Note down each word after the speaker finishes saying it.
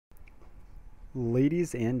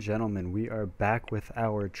Ladies and gentlemen, we are back with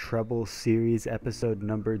our Treble series episode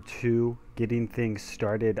number 2, getting things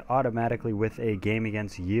started automatically with a game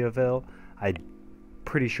against Yeovil. I'm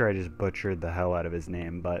pretty sure I just butchered the hell out of his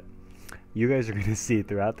name, but you guys are going to see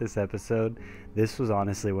throughout this episode, this was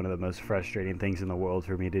honestly one of the most frustrating things in the world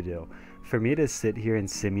for me to do. For me to sit here and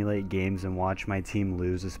simulate games and watch my team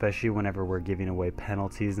lose, especially whenever we're giving away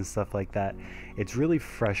penalties and stuff like that, it's really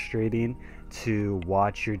frustrating to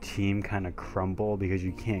watch your team kind of crumble because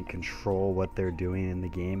you can't control what they're doing in the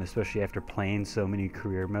game, especially after playing so many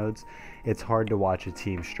career modes. It's hard to watch a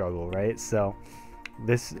team struggle, right? So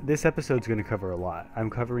this episode's going to cover a lot. I'm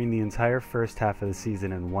covering the entire first half of the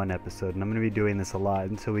season in one episode, and I'm going to be doing this a lot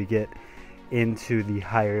until we get into the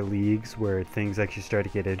higher leagues where things actually start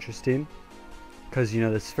to get interesting. Because,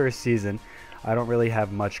 this first season, I don't really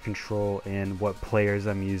have much control in what players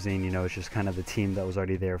I'm using. It's just kind of the team that was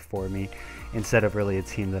already there for me instead of really a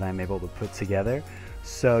team that I'm able to put together.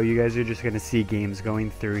 So you guys are just going to see games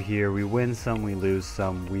going through here. We win some, we lose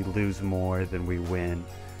some. We lose more than we win.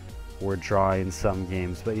 We're drawing some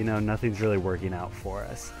games, but nothing's really working out for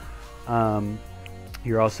us.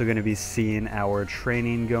 You're also going to be seeing our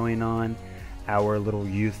training going on, our little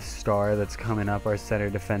youth star that's coming up, our center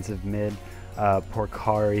defensive mid,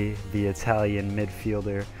 Porcari, the Italian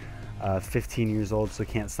midfielder, 15 years old, so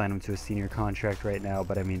can't sign him to a senior contract right now,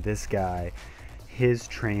 but I mean, this guy, his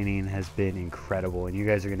training has been incredible, and you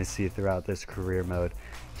guys are going to see throughout this career mode,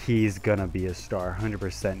 he's going to be a star,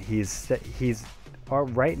 100%. He's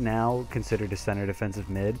right now considered a center defensive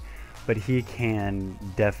mid, but he can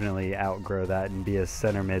definitely outgrow that and be a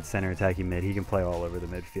center mid, center attacking mid. He can play all over the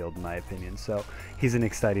midfield, in my opinion, so he's an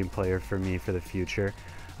exciting player for me for the future.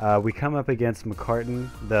 We come up against McCartan,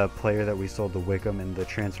 the player that we sold to Wickham in the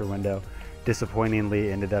transfer window.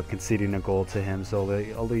 Disappointingly ended up conceding a goal to him, so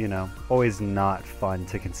although always not fun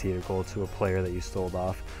to concede a goal to a player that you sold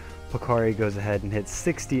off. Porcari goes ahead and hits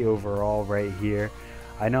 60 overall right here.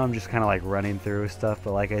 I know I'm just kind of like running through stuff,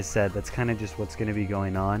 but like I said, that's kind of just what's going to be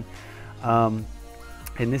going on.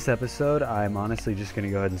 In this episode, I'm honestly just going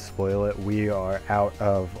to go ahead and spoil it. We are out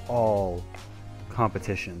of all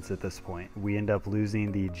competitions at this point. We end up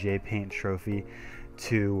losing the J-Paint trophy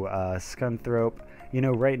to Scunthorpe.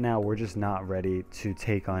 Right now we're just not ready to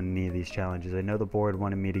take on any of these challenges. I know the board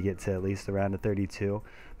wanted me to get to at least around a 32,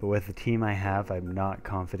 but with the team I have, I'm not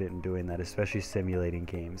confident in doing that, especially simulating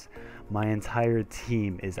games. My entire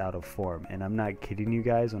team is out of form, and I'm not kidding you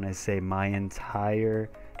guys when I say my entire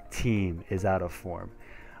team is out of form.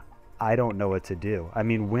 I don't know what to do. I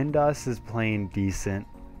mean, Windass is playing decent,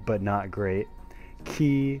 but not great.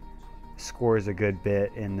 Key scores a good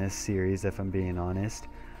bit in this series, if I'm being honest.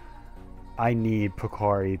 I need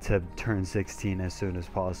Porcari to turn 16 as soon as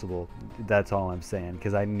possible. That's all I'm saying,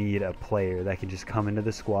 because I need a player that can just come into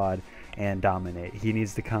the squad and dominate. He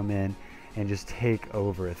needs to come in and just take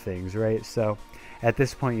over things, right? So at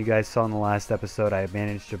this point, you guys saw in the last episode, I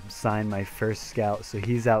managed to sign my first scout, so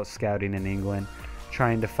he's out scouting in England,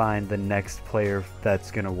 trying to find the next player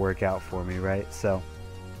that's going to work out for me, right? So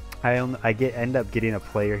I end up getting a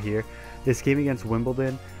player here. This game against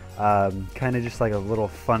Wimbledon, kind of just like a little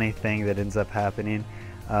funny thing that ends up happening.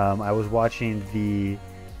 I was watching the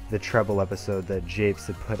Treble episode that Japes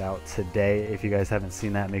had put out today. If you guys haven't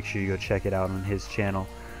seen that, make sure you go check it out on his channel.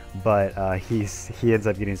 But he ends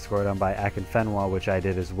up getting scored on by Accrington, which I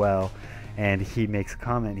did as well. And he makes a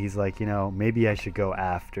comment. He's like, maybe I should go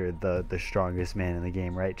after the strongest man in the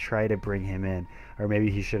game, right? Try to bring him in, or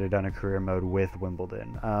maybe he should have done a career mode with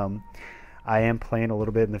Wimbledon. I am playing a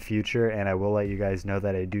little bit in the future, and I will let you guys know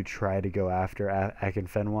that I do try to go after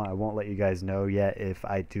Accrington. I won't let you guys know yet if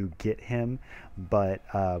I do get him, but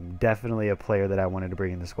definitely a player that I wanted to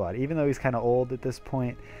bring in the squad. Even though he's kind of old at this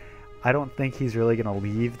point, I don't think he's really going to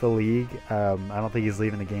leave the league. I don't think he's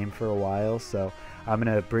leaving the game for a while, so I'm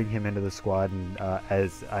going to bring him into the squad, and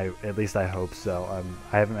at least I hope so.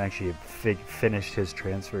 I haven't actually finished his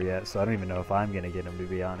transfer yet, so I don't even know if I'm going to get him, to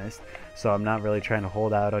be honest. So I'm not really trying to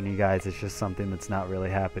hold out on you guys. It's just something that's not really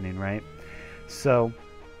happening, right? So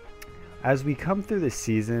as we come through this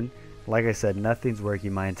season, like I said, nothing's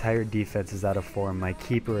working. My entire defense is out of form. My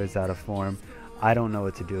keeper is out of form. I don't know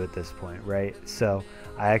what to do at this point, right? So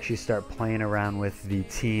I actually start playing around with the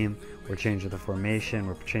team. We're changing the formation,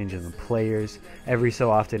 we're changing the players. Every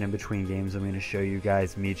so often in between games, I'm going to show you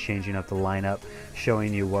guys me changing up the lineup,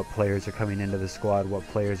 showing you what players are coming into the squad, what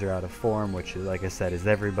players are out of form, which, like I said, is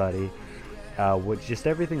everybody. Just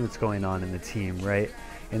everything that's going on in the team, right?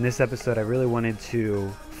 In this episode, I really wanted to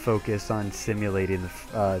focus on simulating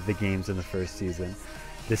the games in the first season.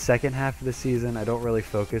 The second half of the season, I don't really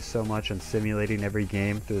focus so much on simulating every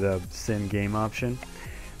game through the sim game option.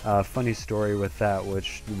 Funny story with that,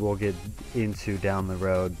 which we'll get into down the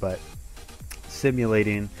road, but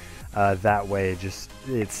simulating that way,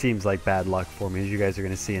 it seems like bad luck for me, as you guys are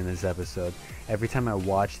going to see in this episode. Every time I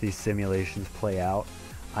watch these simulations play out,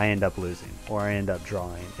 I end up losing or I end up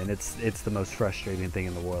drawing, and it's the most frustrating thing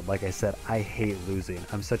in the world. Like I said, I hate losing.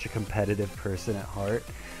 I'm such a competitive person at heart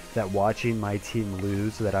that watching my team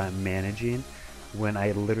lose that I'm managing, when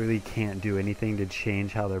I literally can't do anything to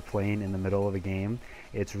change how they're playing in the middle of a game,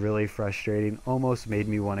 it's really frustrating. Almost made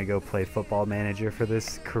me want to go play Football Manager for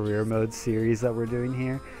this career mode series that we're doing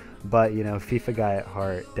here. But, you know, FIFA guy at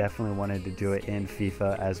heart, definitely wanted to do it in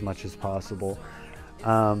FIFA as much as possible.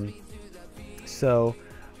 So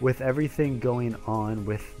with everything going on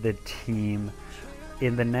with the team,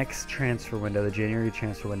 in the next transfer window, the January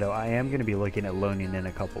transfer window, I am going to be looking at loaning in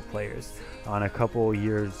a couple players on a couple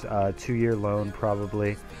years, 2-year loan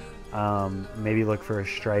probably. Maybe look for a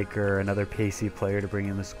striker, another pacey player to bring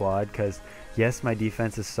in the squad, because yes, my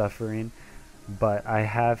defense is suffering, but I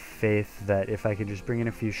have faith that if I can just bring in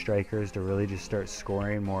a few strikers to really just start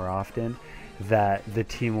scoring more often, that the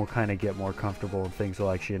team will kind of get more comfortable and things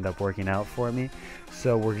will actually end up working out for me.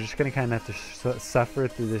 So we're just going to kind of have to suffer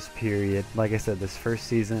through this period. Like I said, this first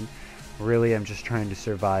season, really I'm just trying to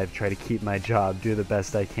survive, try to keep my job, do the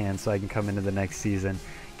best I can so I can come into the next season,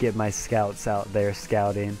 get my scouts out there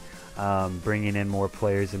scouting, bringing in more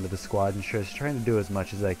players into the squad, and just trying to do as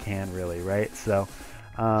much as I can, really, right? So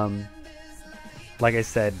like I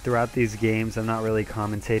said, throughout these games, I'm not really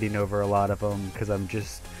commentating over a lot of them because I'm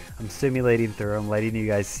simulating through them, letting you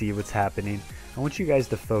guys see what's happening. I want you guys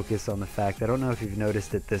to focus on the fact, I don't know if you've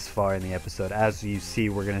noticed it this far in the episode, as you see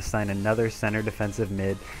we're going to sign another center defensive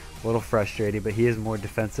mid. A little frustrating, but he is more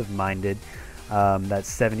defensive minded. That's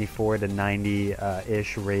 74 to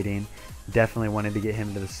 90-ish rating. Definitely wanted to get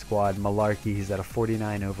him to the squad. Malarkey, he's at a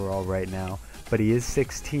 49 overall right now, but he is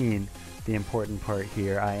 16. The important part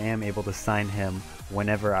here, I am able to sign him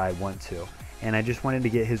whenever I want to. And I just wanted to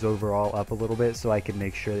get his overall up a little bit so I could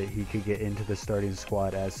make sure that he could get into the starting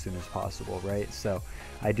squad as soon as possible, right? So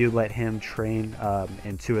I do let him train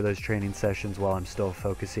in 2 of those training sessions while I'm still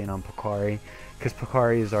focusing on Pakari, because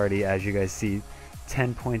Pakari is already, as you guys see,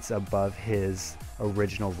 10 points above his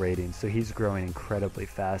original rating. So he's growing incredibly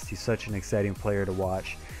fast. He's such an exciting player to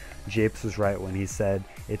watch. Japes was right when he said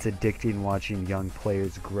it's addicting watching young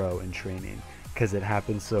players grow in training because it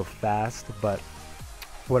happens so fast. But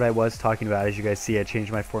what I was talking about, as you guys see, I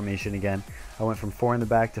changed my formation again. I went from 4 in the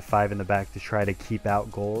back to 5 in the back to try to keep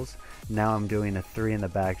out goals. Now I'm doing a 3 in the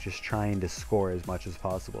back, just trying to score as much as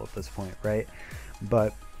possible at this point, right?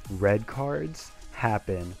 But red cards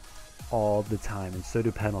happen all the time, and so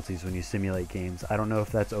do penalties when you simulate games. I don't know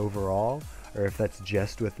if that's overall or if that's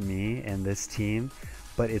just with me and this team,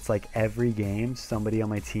 but it's like every game somebody on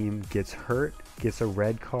my team gets hurt, gets a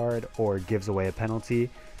red card, or gives away a penalty,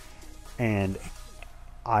 and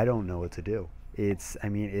I don't know what to do. It's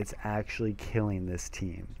actually killing this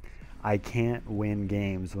team. I can't win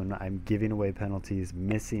games when I'm giving away penalties,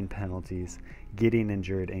 missing penalties, getting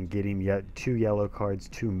injured, and getting 2 yellow cards,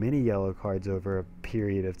 too many yellow cards over a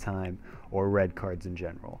period of time, or red cards in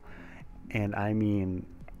general. And I mean,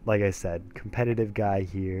 like I said, competitive guy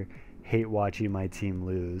here, hate watching my team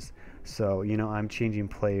lose. So, you know, I'm changing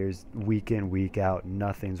players week in, week out.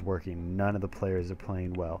 Nothing's working. None of the players are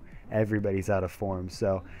playing well. Everybody's out of form.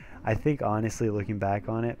 So I think, honestly, looking back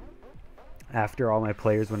on it, after all my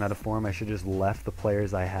players went out of form, I should just left the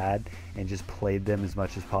players I had and just played them as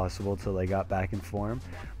much as possible till they got back in form.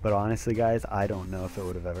 But honestly, guys, I don't know if it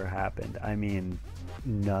would have ever happened. I mean,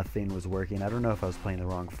 nothing was working. I don't know if I was playing the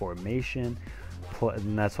wrong formation,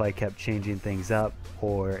 and that's why I kept changing things up,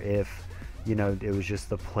 or if, you know, it was just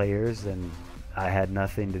the players and I had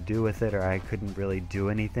nothing to do with it, or I couldn't really do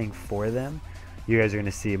anything for them. You guys are going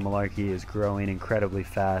to see Malarkey is growing incredibly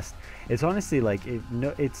fast. It's honestly like,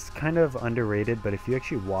 it's kind of underrated, but if you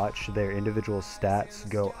actually watch their individual stats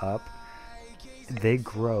go up, they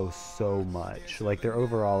grow so much. Like, their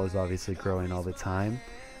overall is obviously growing all the time,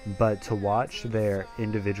 but to watch their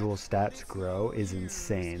individual stats grow is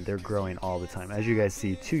insane. They're growing all the time. As you guys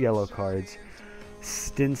see, 2 yellow cards.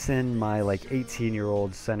 Stinson, my like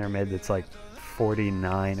 18-year-old center mid that's like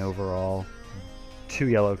 49 overall, 2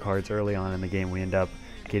 yellow cards early on in the game. We end up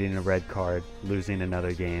getting a red card, losing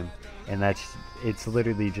another game, and it's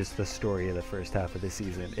literally just the story of the first half of the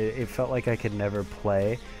season. It felt like I could never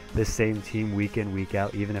play the same team week in, week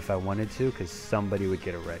out, even if I wanted to, because somebody would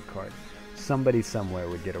get a red card. Somebody somewhere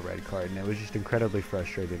would get a red card, and it was just incredibly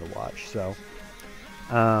frustrating to watch. So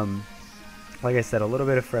like I said, a little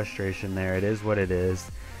bit of frustration there. It is what it is.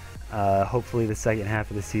 Hopefully the second half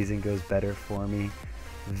of the season goes better for me.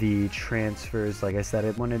 the transfers. Like I said,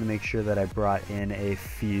 I wanted to make sure that I brought in a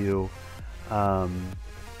few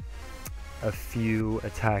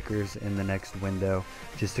attackers in the next window,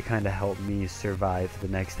 just to kind of help me survive the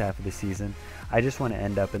next half of the season. I just want to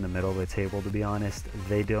end up in the middle of the table, to be honest.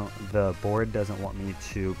 The board doesn't want me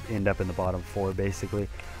to end up in the bottom 4, basically.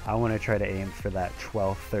 I want to try to aim for that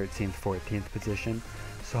 12th, 13th, 14th position.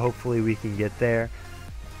 So hopefully we can get there.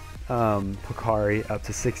 Pocari up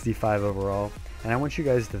to 65 overall. And I want you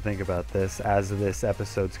guys to think about this as this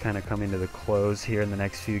episode's kind of coming to the close here in the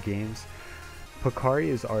next few games. Pocari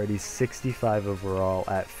is already 65 overall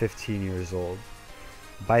at 15 years old.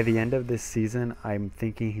 By the end of this season, I'm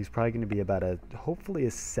thinking he's probably going to be about hopefully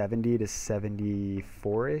a 70 to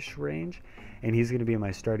 74-ish range, and he's going to be in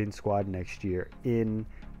my starting squad next year. In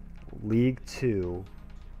League 2,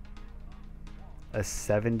 a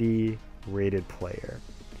 70 rated player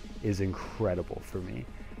is incredible for me.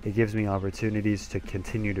 It gives me opportunities to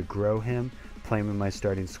continue to grow him, play him in my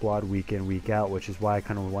starting squad week in, week out, which is why I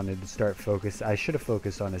kind of wanted to start focus. I should have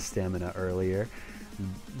focused on his stamina earlier.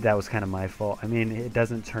 That was kind of my fault. I mean, it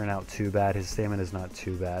doesn't turn out too bad. His stamina is not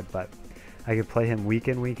too bad, but I could play him week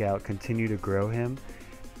in, week out, continue to grow him,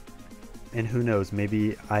 and who knows,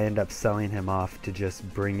 maybe I end up selling him off to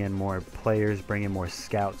just bring in more players, bring in more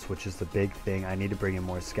scouts, which is the big thing. I need to bring in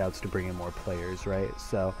more scouts to bring in more players, right?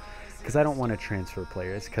 So, because I don't want to transfer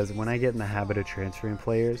players, because when I get in the habit of transferring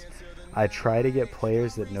players, I try to get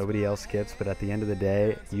players that nobody else gets, but at the end of the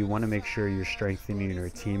day, you want to make sure you're strengthening your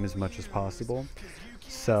team as much as possible.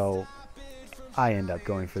 So I end up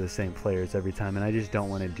going for the same players every time, and I just don't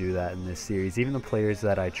want to do that in this series. Even the players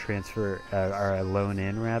that I transfer, or I loan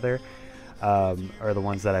in rather, are the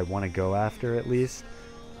ones that I want to go after at least.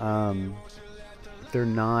 They're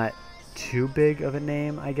not too big of a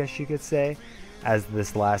name, I guess you could say, as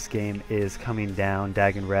this last game is coming down.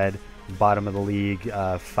 Dagon Red, bottom of the league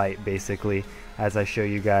fight basically, as I show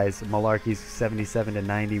you guys. Malarkey's 77 to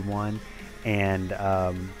 91, and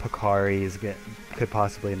Pocari could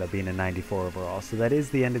possibly end up being a 94 overall. So that is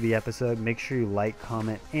the end of the episode. Make sure you like,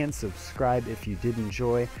 comment, and subscribe if you did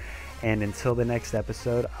enjoy. And until the next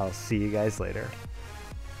episode, I'll see you guys later.